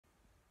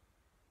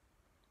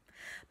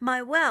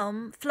My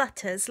whelm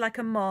flutters like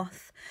a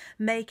moth,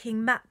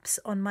 making maps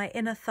on my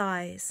inner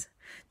thighs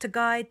to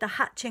guide the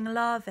hatching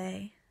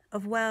larvae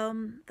of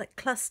whelm that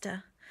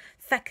cluster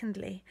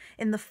fecundly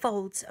in the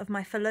folds of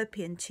my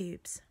fallopian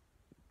tubes.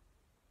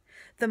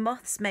 The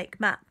moths make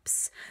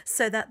maps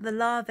so that the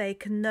larvae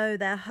can know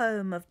their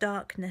home of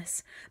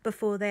darkness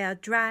before they are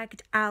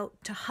dragged out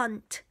to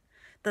hunt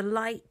the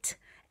light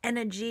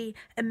energy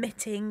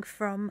emitting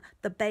from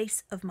the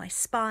base of my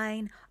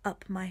spine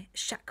up my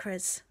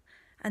chakras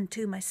and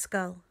to my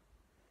skull.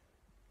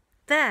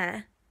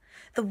 There,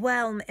 the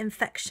whelm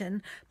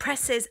infection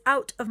presses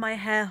out of my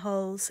hair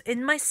holes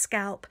in my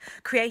scalp,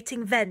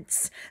 creating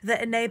vents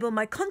that enable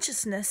my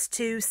consciousness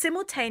to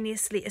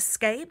simultaneously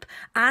escape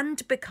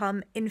and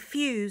become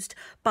infused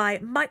by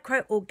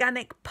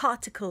microorganic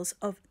particles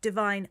of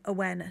divine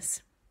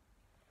awareness.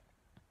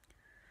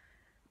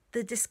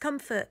 The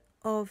discomfort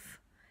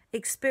of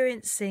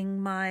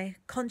experiencing my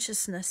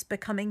consciousness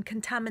becoming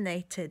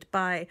contaminated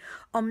by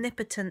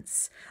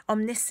omnipotence,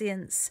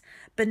 omniscience,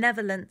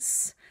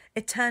 benevolence,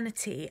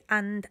 eternity,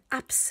 and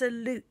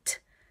absolute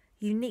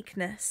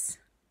uniqueness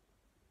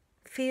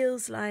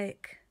feels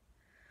like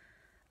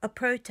a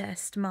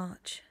protest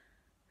march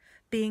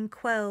being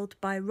quelled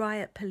by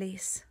riot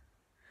police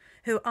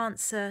who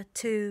answer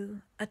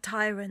to a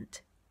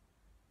tyrant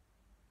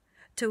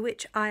to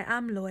which I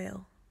am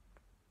loyal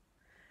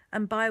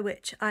and by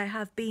which I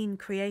have been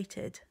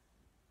created,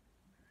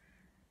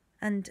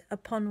 and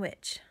upon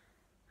which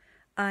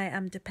I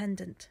am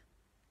dependent.